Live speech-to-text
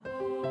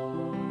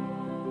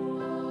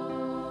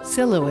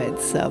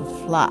Silhouettes of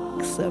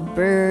flocks of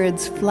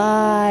birds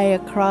fly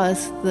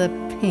across the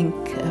pink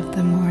of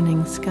the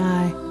morning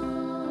sky.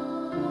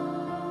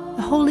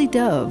 The holy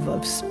dove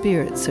of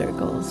spirit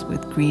circles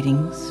with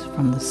greetings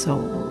from the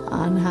soul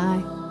on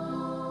high.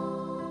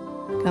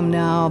 Come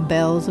now,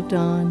 bells of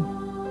dawn,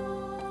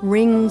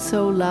 ring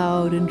so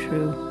loud and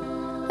true.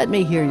 Let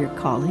me hear your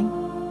calling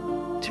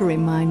to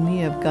remind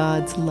me of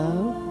God's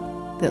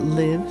love that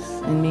lives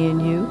in me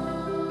and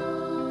you.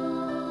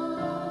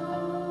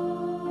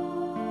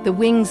 The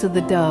wings of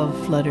the dove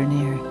flutter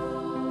near.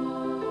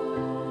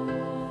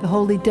 The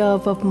holy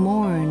dove of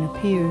morn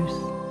appears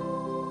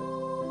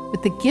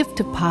with the gift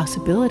of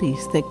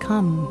possibilities that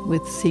come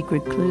with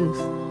secret clues.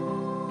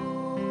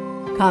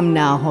 Come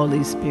now,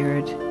 Holy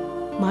Spirit,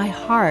 my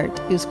heart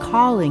is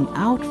calling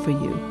out for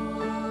you.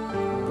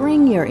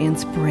 Bring your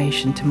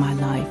inspiration to my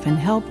life and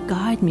help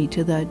guide me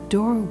to the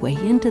doorway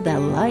into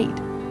that light.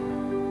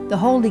 The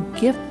holy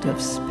gift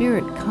of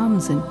spirit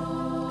comes and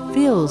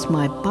fills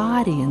my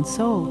body and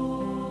soul,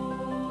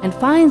 and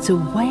finds a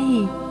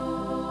way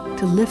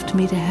to lift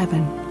me to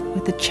heaven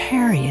with a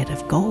chariot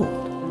of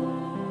gold,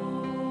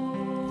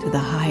 to the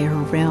higher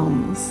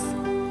realms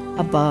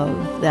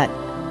above, that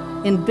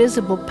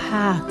invisible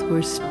path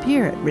where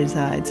spirit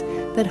resides,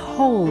 that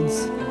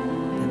holds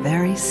the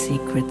very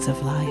secrets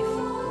of life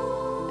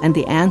and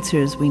the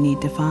answers we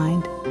need to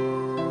find.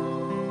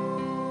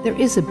 There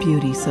is a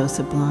beauty so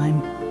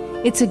sublime.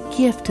 It's a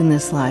gift in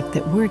this life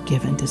that we're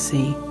given to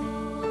see,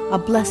 a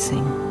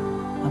blessing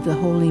of the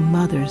Holy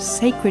Mother's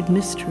sacred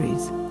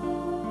mysteries,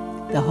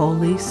 the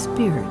Holy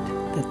Spirit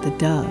that the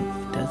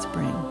dove does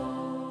bring.